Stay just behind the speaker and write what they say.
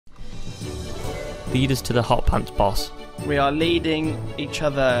Lead us to the hot pants boss. We are leading each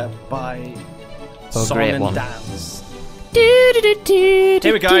other by song great and one. dance. Here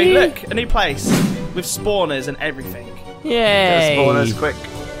we go. Look, a new place with spawners and everything. Yay! Get the spawners quick.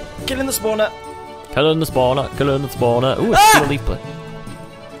 Killing the spawner. Killing the spawner, killing the spawner. Ooh, a steel leaf plate.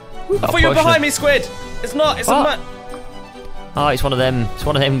 I thought you were behind me, Squid. It's not. It's What? a Oh, it's one of them. It's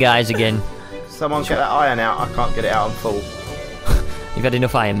one of them guys again. Someone get that iron out. I can't get it out. I'm full. You've had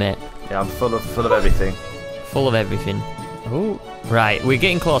enough iron, mate. Yeah, I'm full of everything. Full of everything. Oh, right. We're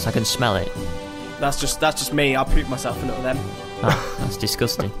getting close. I can smell it. That's just me. I'll poop myself into them. Oh, that's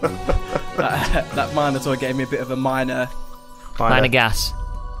disgusting. That Minotaur gave me a bit of a minor gas.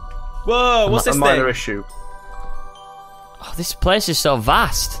 Whoa, what's this a minor thing? issue. Oh, this place is so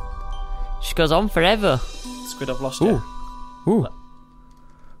vast. Just goes on forever. Squid, I've lost Ooh. you. Ooh.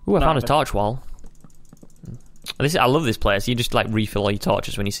 Ooh, I found a but- torch wall. I love this place. You just like refill all your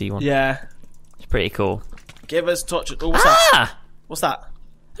torches when you see one. Yeah. It's pretty cool. Give us torches. Oh, what's that? Ah! What's that?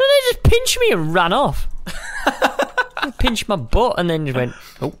 They just pinched me and ran off. They pinched my butt and then just went,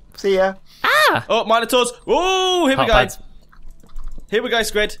 oh. See ya. Ah! Oh, Minotaurs. Oh, here we Hot go. pads. Here we go,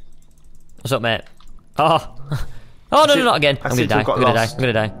 Squid. What's up, mate? Oh. Oh, no, not again. I'm gonna die. I'm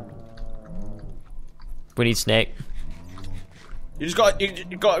gonna die. We need Snake. You just got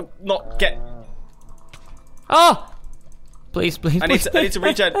to not get. Oh! Please. I need to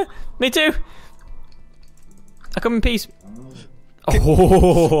regen. Me too. I come in peace.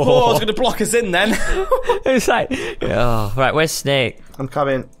 Oh, I was going to block us in then. It's like, oh, right, where's Snake? I'm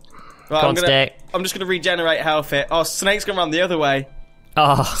coming. Right, Come on, Snake. I'm just going to regenerate health here. Oh, Snake's going to run the other way.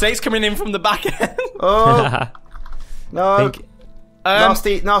 Oh. Snake's coming in from the back end. Oh no!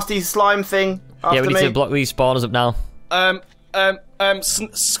 Think, Nasty slime thing. After yeah, we need me. to block these spawners up now.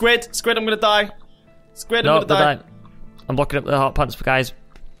 Squid, I'm going to die. Squid, No, I'm going to die. I'm blocking up the hot pants, guys.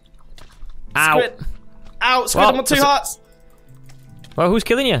 Ow. Squid. Ow, Squid, Well, I'm on 2 hearts. Well, who's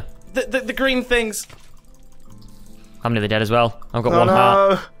killing you? The green things. I'm nearly dead as well. I've got Oh one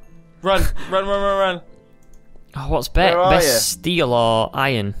heart. no! Run. Oh, what's best? Where are Best you? steel or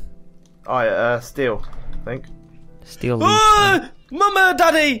iron? Steel. I think. Steel leaf. Ah, Mama,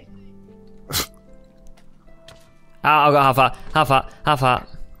 Daddy. I've got half heart.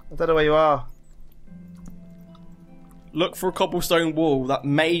 I don't know where you are. Look for a cobblestone wall. That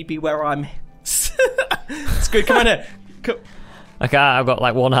may be where I'm. Squid, come in here. Okay, I've got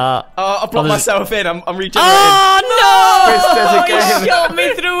like one heart. I blocked myself in. I'm regenerating. Oh no! Chris does You again. shot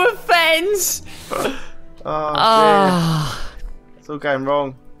me through a fence. Oh, Ah. dear. It's all going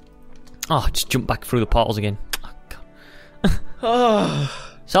wrong. Oh, just jump back through the portals again. Oh, God.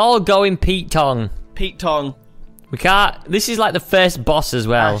 Oh, It's all going Pete Tong. Pete Tong. We can't. This is like the first boss as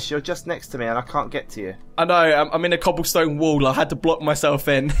well. Ash, you're just next to me and I can't get to you. I know. I'm in a cobblestone wall. I had to block myself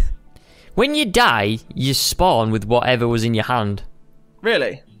in. When you die, you spawn with whatever was in your hand.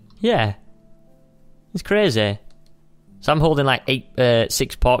 Really? Yeah. It's crazy. So I'm holding like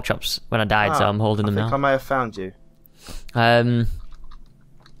 6 pork chops when I died, so I'm holding them I think now. I may have found you.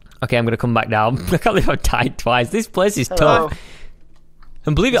 Okay, I'm gonna come back down. I can't believe I've died twice. This place is Hello. tough.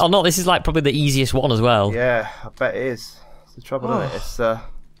 And believe it or not, this is like probably the easiest one as well. Yeah, I bet it is. It's the trouble, isn't it? It's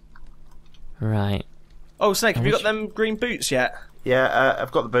Right. Oh, Snake, have you got them green boots yet? yeah.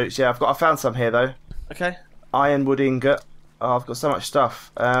 I've got the boots. Yeah, I found some here though. Okay. Iron wood ingot. Oh, I've got so much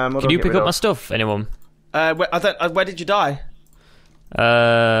stuff. Can you pick up my stuff, anyone? Where did you die?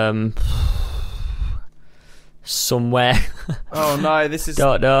 Somewhere. Oh no, this is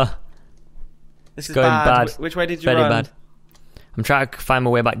Don't know. this is going bad. bad. Which way did you Very run? bad. I'm trying to find my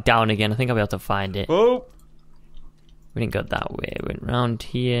way back down again. I think I'll be able to find it. Oh, We didn't go that way. We went round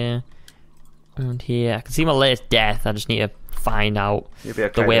here. Round here. I can see my latest death. I just need to find out You'll be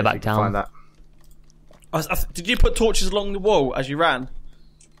okay the way if back you can down. Find that. did you put torches along the wall as you ran?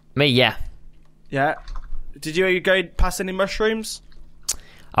 Me, yeah. Yeah. Did you go past any mushrooms?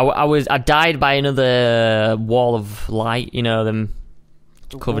 I died by another wall of light. You know them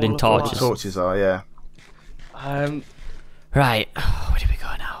covered in wall of torches. light. Torches are, yeah. Right. Where did we go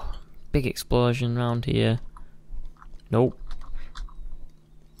now? Big explosion round here. Nope.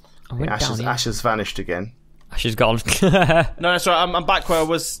 I went down here. Ash has vanished again. Ash is gone. No, that's right. I'm back where I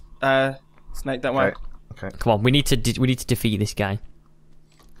was. Snake, don't worry. Okay. Come on, we need to defeat this guy.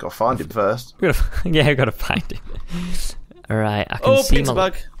 Got to find him first. We gotta find him. All right, I can Oh, see pincer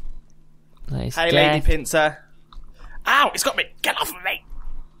bug. Nice Hey, death. lady pincer. Ow! It's got me. Get off of me.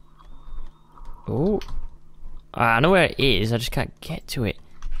 Oh, I know where it is. I just can't get to it.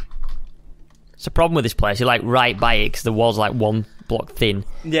 It's a problem with this place. You're like right by it because the wall's like 1 block thin.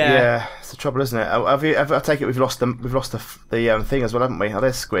 Yeah. It's the trouble, isn't it? I take it we've lost the thing as well, haven't we? Oh,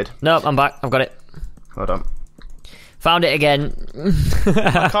 there's Squid. No, I'm back. I've got it. Hold on. Found it again.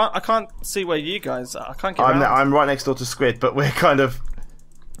 I can't see where you guys are. I can't get around. I'm right next door to Squid, but we're kind of.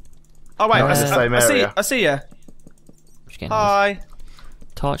 Oh wait, the same area. I see you. Just getting Hi. these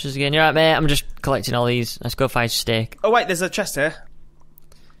torches again. You're right, mate. I'm just collecting all these. Let's go find steak. Oh wait, there's a chest here.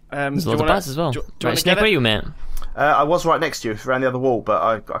 There's loads of bats as well. Right, Snake, where are you, mate? I was right next to you, around the other wall, but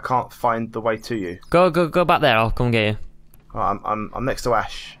I can't find the way to you. Go back there. I'll come get you. Oh, I'm next to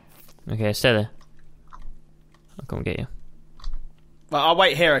Ash. Okay, stay there. I'll come get you. Well, I'll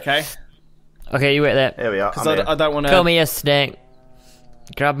wait here, okay? Okay, you wait there. Here we are. Because I don't want to. Come here, Snake.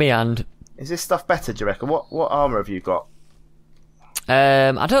 Grab me hand. Is this stuff better, do you reckon? What armour have you got?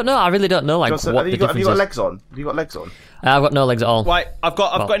 I don't know. I really don't know. Like, what have you got legs on? Have you got legs on? I've got no legs at all. Right, I've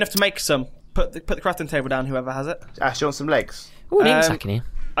got enough to make some. Put the crafting table down. Whoever has it. Ash, you want some legs? Oh, an ink sack in here.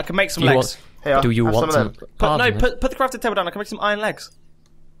 I can make some legs. Here, Do you have want some of some? them? Put the crafting table down. I can make some iron legs.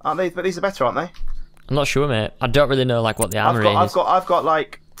 Aren't they? But these are better, aren't they? I'm not sure, mate. I don't really know like what the armor is. I've got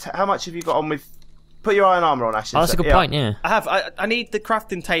like. How much have you got on with? Put your iron armour on, Ash. Oh, that's a good point. Yeah. I need the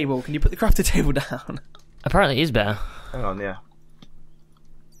crafting table. Can you put the crafting table down? Apparently, it is better. Hang on, yeah.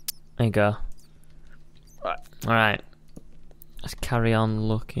 There you go. Right. All right. Let's carry on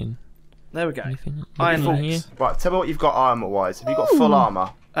looking. There we go. Anything Iron in legs. Right, tell me what you've got armour-wise. Have you got full armour?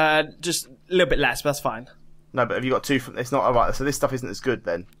 Just a little bit less, but that's fine. No, but have you got two from... It's not... Alright, so this stuff isn't as good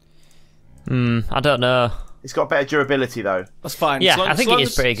then. I don't know. It's got better durability though. That's fine. Yeah, I think it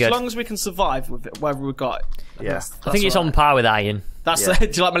is pretty good. As long as we can survive with it, whatever we've got. Yeah. I think it's on par with iron. That's Yeah. do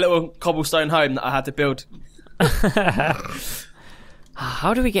you like my little cobblestone home that I had to build?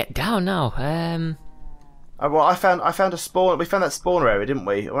 How do we get down now? Well, I found a spawn... We found that spawner area, didn't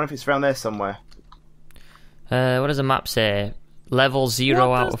we? I wonder if it's around there somewhere. What does the map say? Level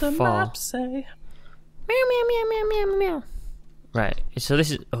 0 out of 4. What does the map say? Meow, meow, meow, meow, meow, meow. Right, so this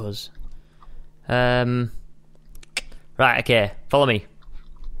is us. Right, okay, follow me.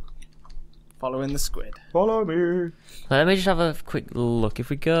 Following the squid. Follow me. Let me just have a quick look. If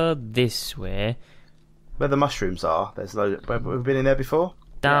we go this way, Where the mushrooms are, there's loads... We've been in there before?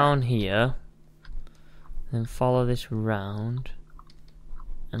 down here, then follow this round,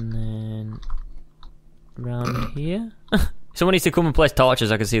 and then round here. Someone needs to come and place torches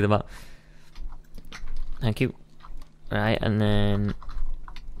so I can see them up. Thank you. Right, and then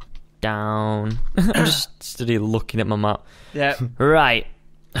down. I'm just steady looking at my map. Yeah. Right.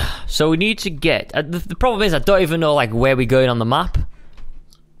 So we need to get... the problem is I don't even know like where we're going on the map.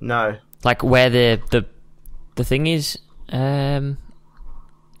 No. Like where the thing is. The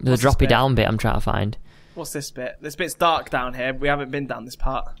droppy bit? down bit I'm trying to find. What's this bit? This bit's dark down here. We haven't been down this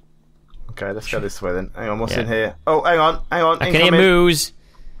part. Okay, let's go this way then. Hang on, what's Yeah. in here? Oh, hang on. I can hear moves.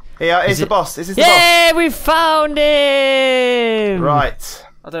 Here, here's Is the it- boss. This is the boss. Yeah, we found him! Right.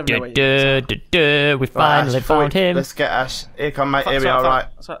 I don't even know what you We Right, finally Ash, before found we- him. Let's get Ash. Here come, mate. Here we Sorry, are,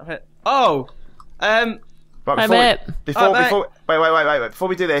 sorry, right. sorry. Oh! Right, Hi, before mate. wait. Before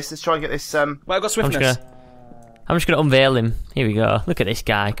we do this, let's try and get this. Well, I've got I'm swiftness. just gonna unveil him. Here we go. Look at this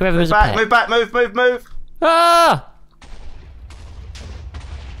guy. Come over as a pet. Move back, move. Ah!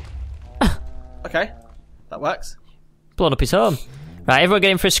 Okay. That works. Blown up his home. Right, everyone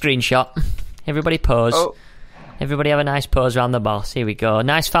get in for a screenshot. Everybody pose. Oh, Everybody have a nice pose around the boss. Here we go.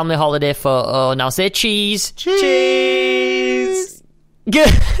 Nice family holiday photo. Now say cheese. Cheese!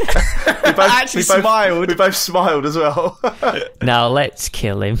 Good. we both, actually smiled. We both smiled as well. Now let's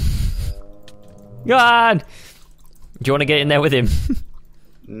kill him. Go on. Do you want to get in there with him?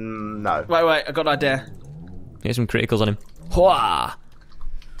 No. Wait, I got an idea. Get some criticals on him. Hwah!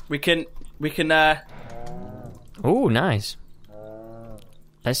 We can, Oh, nice.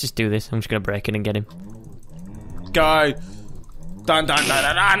 Let's just do this. I'm just going to break in and get him. go. Dun, dun, dun,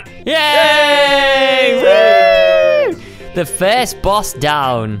 dun, dun. Yay! Woo! The first boss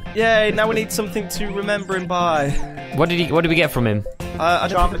down. Yay, now we need something to remember him by. What did we get from him? I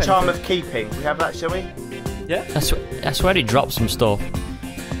don't think Charm of keeping. We have that, shall we? Yeah? I swear he dropped some stuff.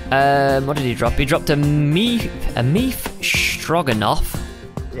 What did he drop? He dropped a meat stroganoff.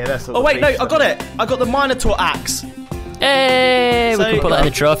 Yeah, that's all. Oh, wait, no, I got it. I got the Minotaur axe. Hey, we So- can put that in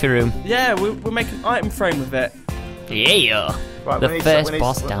the trophy room. Yeah, we'll make an item frame with it. Yeah. Right, The we need first some, we need,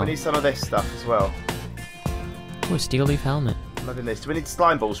 boss we down. need some of this stuff as well. Oh, a steel leaf helmet. Loving this. Do we need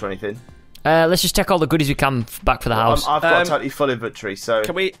slime balls or anything? Let's just take all the goodies we can back for the house. I've got a totally full inventory, so...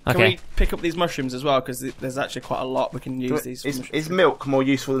 Can we pick up these mushrooms as well? Because there's actually quite a lot we can use these. Is milk more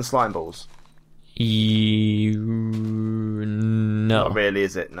useful than slime balls? No. Not really,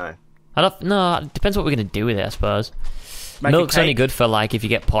 is it? No. I don't. No, it depends what we're gonna do with it, I suppose. Make a Milk's only cake. good for like if you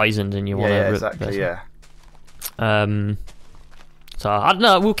get poisoned and you want to. Yeah, exactly, yeah. So Minotaur. I don't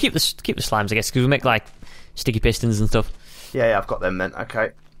know. We'll keep the slimes, I guess, because we make like sticky pistons and stuff. Yeah, I've got them then.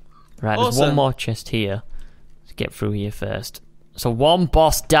 Okay. Right, there's one more chest here. Let's get through here first. So one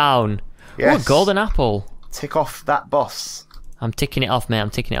boss down. Yes. Oh, a golden apple. Tick off that boss. I'm ticking it off, mate. I'm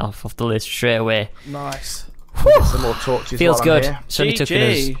ticking it off the list straight away. Nice. Get some more torches. Feels while good. I'm here. It's only taken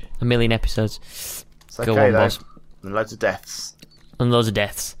us a million episodes. It's Go okay, on, though. boss. And loads of deaths. And loads of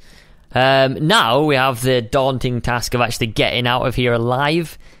deaths. Now we have the daunting task of actually getting out of here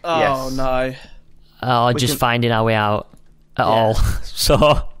alive. Oh Yes. no. Or just finding our way out at all.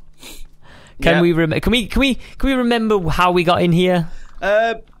 So can we remember how we got in here?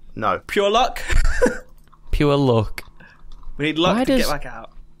 No. Pure luck. Pure luck. We need luck to get back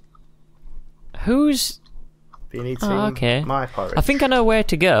out. Who's... Beanie team. Oh, okay. My pirate. I think I know where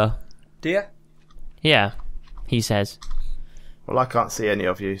to go. Do you? Yeah, he says. Well, I can't see any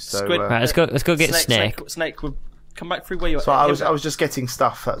of you, so... Squid. Right, let's go get Snake. Snake, we'll come back through where you are. So I was just getting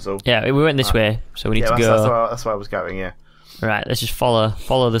stuff, that's all. Yeah, we went this way, so we need to that's, go. that's where I was going, yeah. Right, let's just follow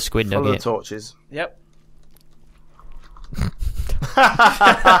the squid Follow the nugget. torches. Yep.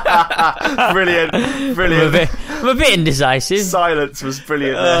 Brilliant. I'm a bit indecisive. Silence was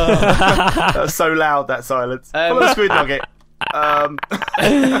brilliant there. That was so loud, that silence. Follow the squid nugget. Oh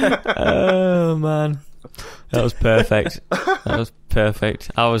man, that was perfect.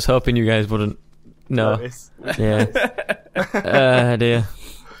 I was hoping you guys wouldn't. No. Notice. Yeah. Dear.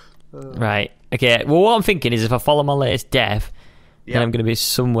 Right. Okay. Well, what I'm thinking is if I follow my latest death, then I'm going to be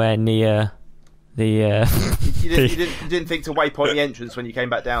somewhere near the. You didn't think to waypoint the entrance when you came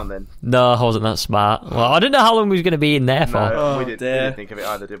back down, then? No, I wasn't that smart. Well, I didn't know how long we was going to be in there for. No, we didn't think of it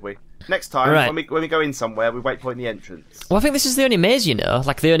either, did we? Next time, when we go in somewhere, we waypoint the entrance. Well, I think this is the only maze, you know,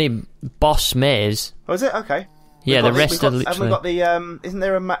 like the only boss maze. Oh, is it? Okay. Yeah, the rest are literally. Haven't we got the? Isn't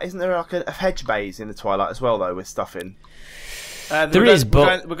there like a hedge maze in the Twilight as well, though, with stuff in? But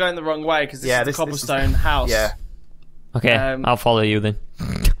we're going the wrong way because this is the cobblestone house. Yeah. Okay, I'll follow you then.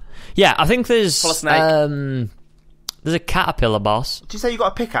 Yeah, I think there's Snake. There's a caterpillar boss. Did you say you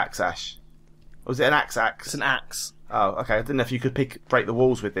got a pickaxe, Ash? Or was it an axe? It's an axe. Oh, okay. I didn't know if you could break the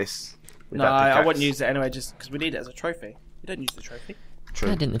walls with this. No, I wouldn't use it anyway, just because we need it as a trophy. We don't use the trophy.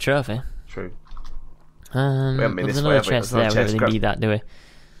 True. I didn't the trophy. True. There's another chest there. We don't really need that, do we?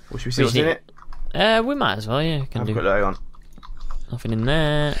 Well, should we see what's in it? We might as well. Yeah, can do. Got it on. Nothing in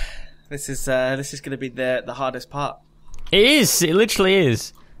there. This is going to be the hardest part. It is. It literally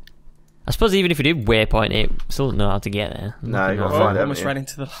is. I suppose even if we did waypoint it, we still don't know how to get there. No, you got to find it. Almost ran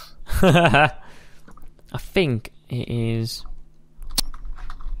into the. I think it is.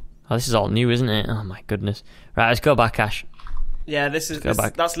 Oh, this is all new, isn't it? Oh my goodness! Right, let's go back, Ash. Yeah,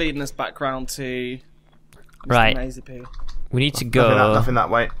 that's leading us back round to. Right. Mazy Poo. We need to go. Nothing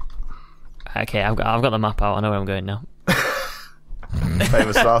that way. Okay, I've got the map out. I know where I'm going now.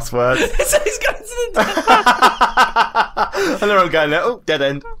 Famous last words. So he's going to the. I know where I'm going now. Oh, dead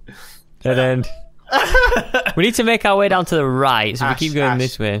end. Dead end. We need to make our way down to the right, so we keep going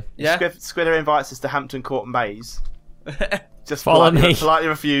this way. Yeah. Squidder invites us to Hampton Court Maze. Just follow me. Politely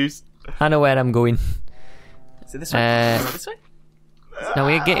refuse. I know where I'm going. Is it this way? This way? No,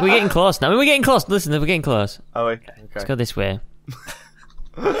 we're getting close now. We're getting close. Listen, we're getting close. Oh, okay. Let's go this way.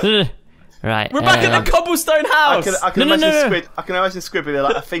 Right. We're back in the cobblestone house. I can imagine Squid with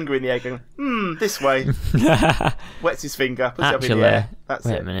like a finger in the air going, this way. Wets his finger, puts it up in the air. That's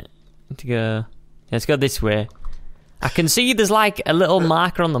wait a minute. To go. Let's go this way. I can see there's like a little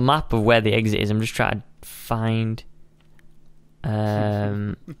marker on the map of where the exit is. I'm just trying to find.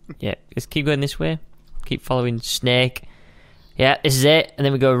 Yeah, let's keep going this way. Keep following Snake. Yeah, this is it. And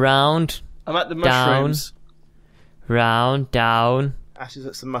then we go round. I'm at the mushrooms. Down, round, down. Ash is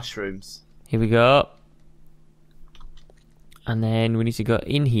at some mushrooms. Here we go. And then we need to go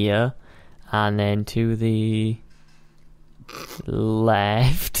in here. And then to the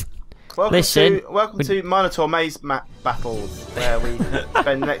left. Welcome to Minotaur Maze Battles, where we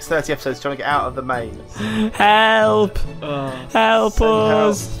spend the next 30 episodes trying to get out of the maze. Help! Help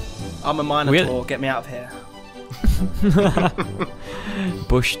us! Help. I'm a Minotaur, get me out of here.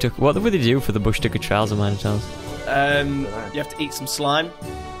 Bush took. What would they do for the Bush Tucker trials of Minotaurs? You have to eat some slime.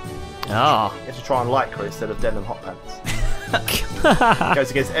 Oh. You have to try on lycra instead of denim hot pants. It goes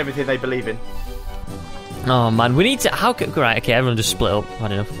against everything they believe in. Oh man, we need to. Right, okay, everyone just split up.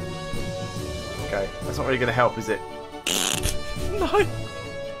 Had enough. Okay, that's not really going to help, is it? No.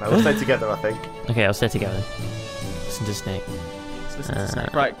 No, we'll stay together, I think. Okay, I'll stay together. Listen to Snake. Listen to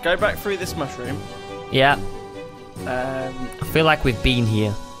Snake. Right, go back through this mushroom. Yeah. I feel like we've been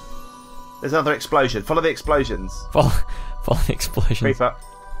here. There's another explosion. Follow the explosions. Follow the explosions. Creeper.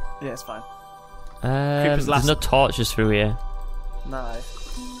 Yeah, it's fine. There's no torches through here. No.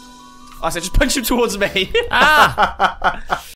 I said just punch him towards me. Ah!